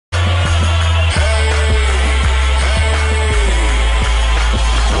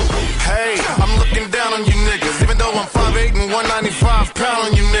know I'm 5'8" and 195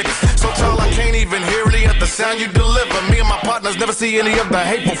 pound, you niggas. So tall I can't even hear any of the sound you deliver. Me and my partners never see any of the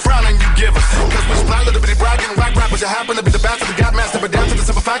hateful frowning you give us. Cause we splat little bitty bragging, whack rap, but you happen to be the bastard, the god master. But down to the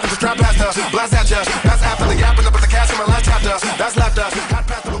simple fact that the strap has to blast at ya. That's after the yapping up at the cash in my last chapter. That's laughter. Hot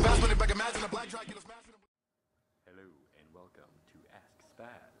past the vast when it back, imagine a black Dracula smashing. Hello and welcome to Ask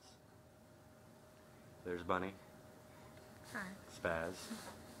Spazz. There's Bunny. Hi. Spazz.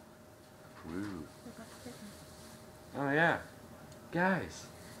 Woo. Oh yeah. Guys,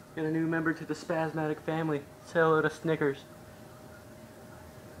 got a new member to the Spazmatic family. Say hello to Snickers.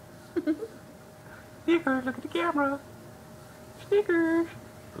 Snickers, look at the camera. Snickers.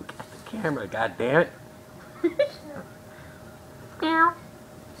 Look at the camera, god damn it. Meow.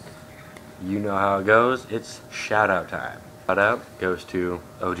 You know how it goes. It's shout out time. Shout out goes to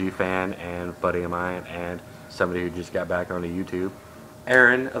OG fan and buddy of mine and somebody who just got back onto YouTube.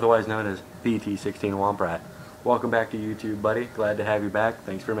 Aaron, otherwise known as BT16 Womprat. Welcome back to YouTube, buddy. Glad to have you back.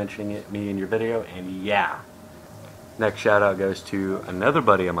 Thanks for mentioning me in your video, and yeah. Next shout out goes to another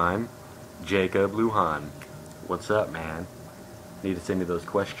buddy of mine, Jacob Lujan. What's up, man? Need to send me those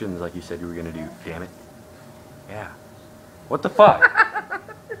questions like you said you were gonna do, damn it. Yeah. What the fuck?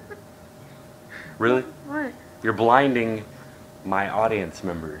 Really? What? You're blinding my audience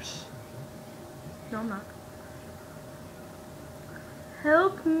members. No, I'm not.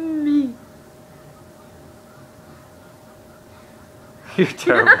 Help me. You're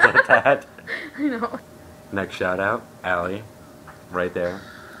terrible at that. I know. Next shout out, Allie. Right there.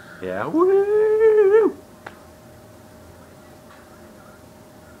 Yeah. Woo!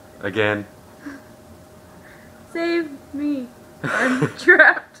 Again. Save me. I'm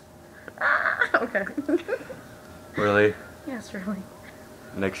trapped. Okay. Really? Yes, really.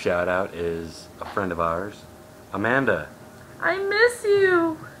 Next shout out is a friend of ours, Amanda. I miss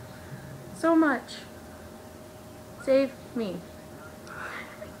you so much. Save me.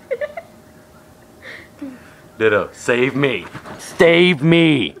 Ditto. Save me. Save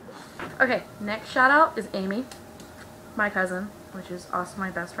me. Okay, next shout out is Amy, my cousin, which is also my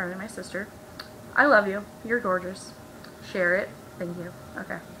best friend and my sister. I love you. You're gorgeous. Share it. Thank you.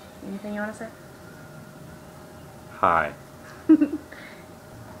 Okay. Anything you want to say? Hi.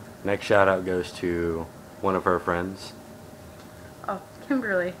 Next shout out goes to one of her friends. Oh,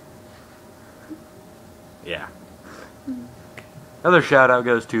 Kimberly. Yeah. Another shout out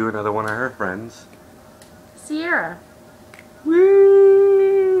goes to another one of her friends. Sierra.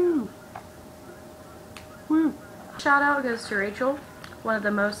 Woo! Woo! Shout out goes to Rachel, one of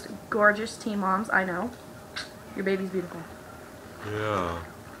the most gorgeous teen moms I know. Your baby's beautiful. Yeah.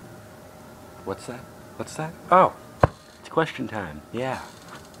 What's that? What's that? Oh, it's question time. Yeah.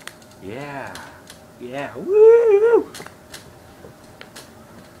 Yeah. Yeah. Woo!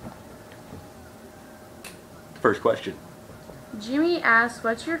 First question. Jimmy asks,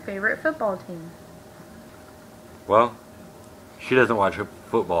 what's your favorite football team? Well, she doesn't watch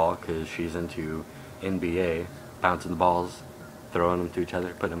football because she's into NBA, bouncing the balls, throwing them to each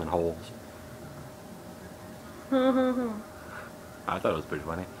other, putting them in holes. I thought it was pretty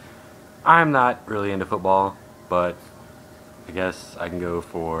funny. I'm not really into football, but I guess I can go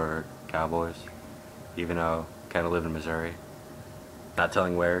for Cowboys, even though I kind of live in Missouri. Not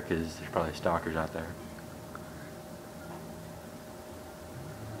telling where because there's probably stalkers out there.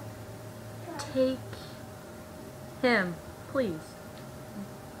 Take him, please.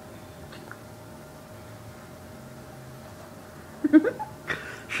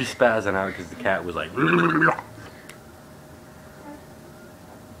 She's spazzing out because the cat was like...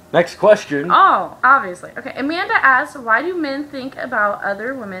 Next question. Oh, obviously. Okay, Amanda asks, why do men think about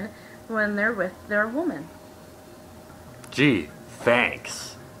other women when they're with their woman? Gee,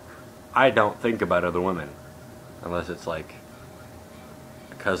 thanks. I don't think about other women. Unless it's like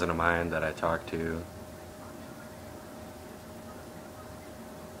a cousin of mine that I talk to.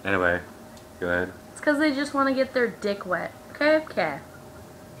 Anyway, go ahead. It's because they just want to get their dick wet. Okay? Okay.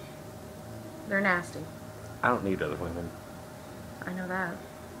 They're nasty. I don't need other women. I know that.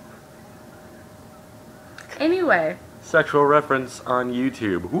 Anyway. Sexual reference on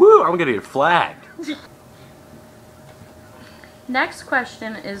YouTube. Woo! I'm gonna get flagged. Next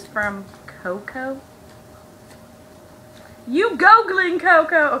question is from Coco. You googling,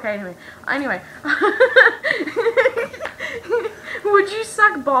 Coco! Okay, anyway. Would you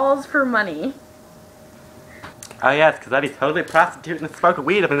suck balls for money? Oh yes, because I'd be totally prostituting and smoking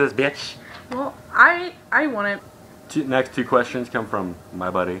weed up in this bitch. Well, I want it. Next two questions come from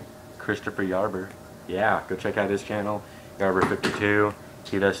my buddy, Christopher Yarber. Yeah, go check out his channel, Yarber52.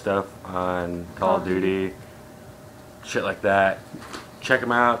 He does stuff on Call of Duty, shit like that. Check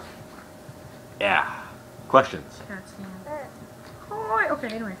him out. Yeah, Questions. Cat's hand. Oh, okay,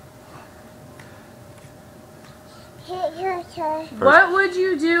 anyway. What would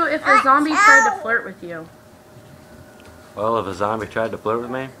you do if a zombie tried to flirt with you? Well, if a zombie tried to flirt with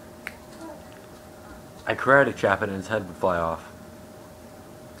me, I'd karate chop it and his head would fly off.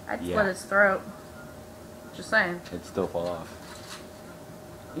 I'd slit his throat. Just saying. It'd still fall off.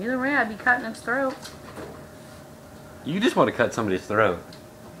 Either way, I'd be cutting its throat. You just want to cut somebody's throat.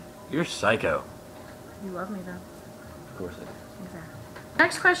 You're psycho. You love me, though. Of course I do. Exactly.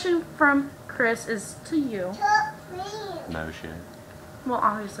 Next question from Chris is to you. No shit. Well,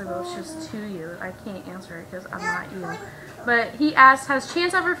 obviously, well, it's just to you. I can't answer it because I'm not you. But he asked, has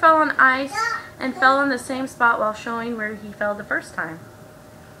Chance ever fell on ice and fell on the same spot while showing where he fell the first time?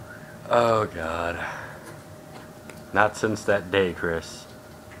 Oh, God. Not since that day, Chris.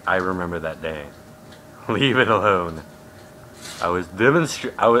 I remember that day. Leave it alone. I was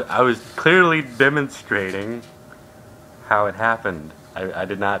clearly demonstrating how it happened. I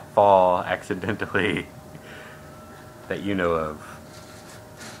did not fall accidentally that you know of.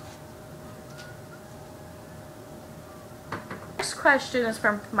 Next question is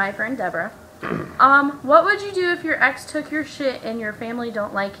from my friend Deborah. What would you do if your ex took your shit and your family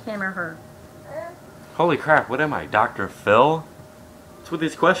don't like him or her? Holy crap, what am I, Dr. Phil? What's with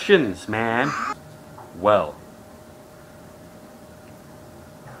these questions, man? Well,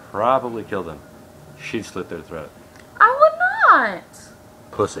 probably kill them. She'd slit their throat. I would not.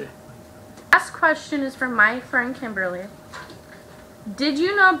 Pussy. Last question is from my friend Kimberly. Did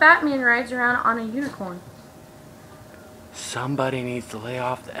you know Batman rides around on a unicorn? Somebody needs to lay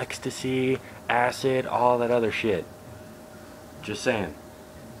off the ecstasy, acid, all that other shit. Just saying.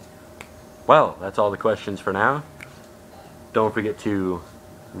 Well, that's all the questions for now. Don't forget to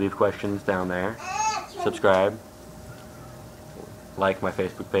leave questions down there. Subscribe. Like my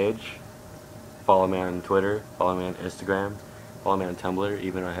Facebook page. Follow me on Twitter. Follow me on Instagram. Follow me on Tumblr,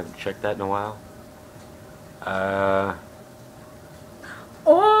 even though I haven't checked that in a while.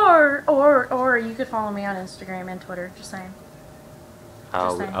 Or you could follow me on Instagram and Twitter. Just saying.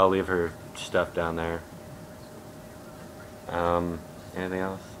 I'll leave her stuff down there. Anything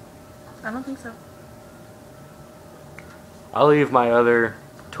else? I don't think so. I'll leave my other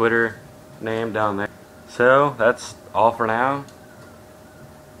Twitter name down there. So, that's all for now.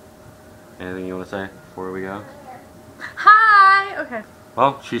 Anything you want to say before we go? Hi! Okay.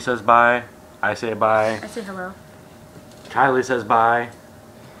 Well, she says bye. I say bye. I say hello. Kylie says bye.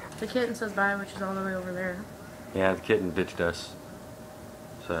 The kitten says bye, which is all the way over there. Yeah, the kitten ditched us.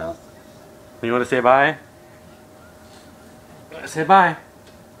 So, you want to say bye? Say bye.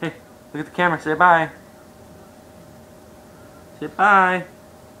 Hey, look at the camera. Say bye. Say bye.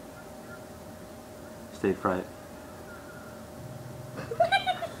 Stage fright.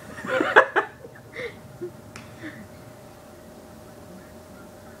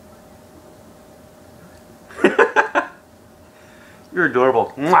 You're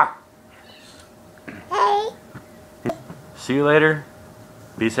adorable. Mwah. Hey. See you later.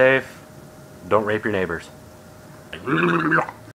 Be safe. Don't rape your neighbors.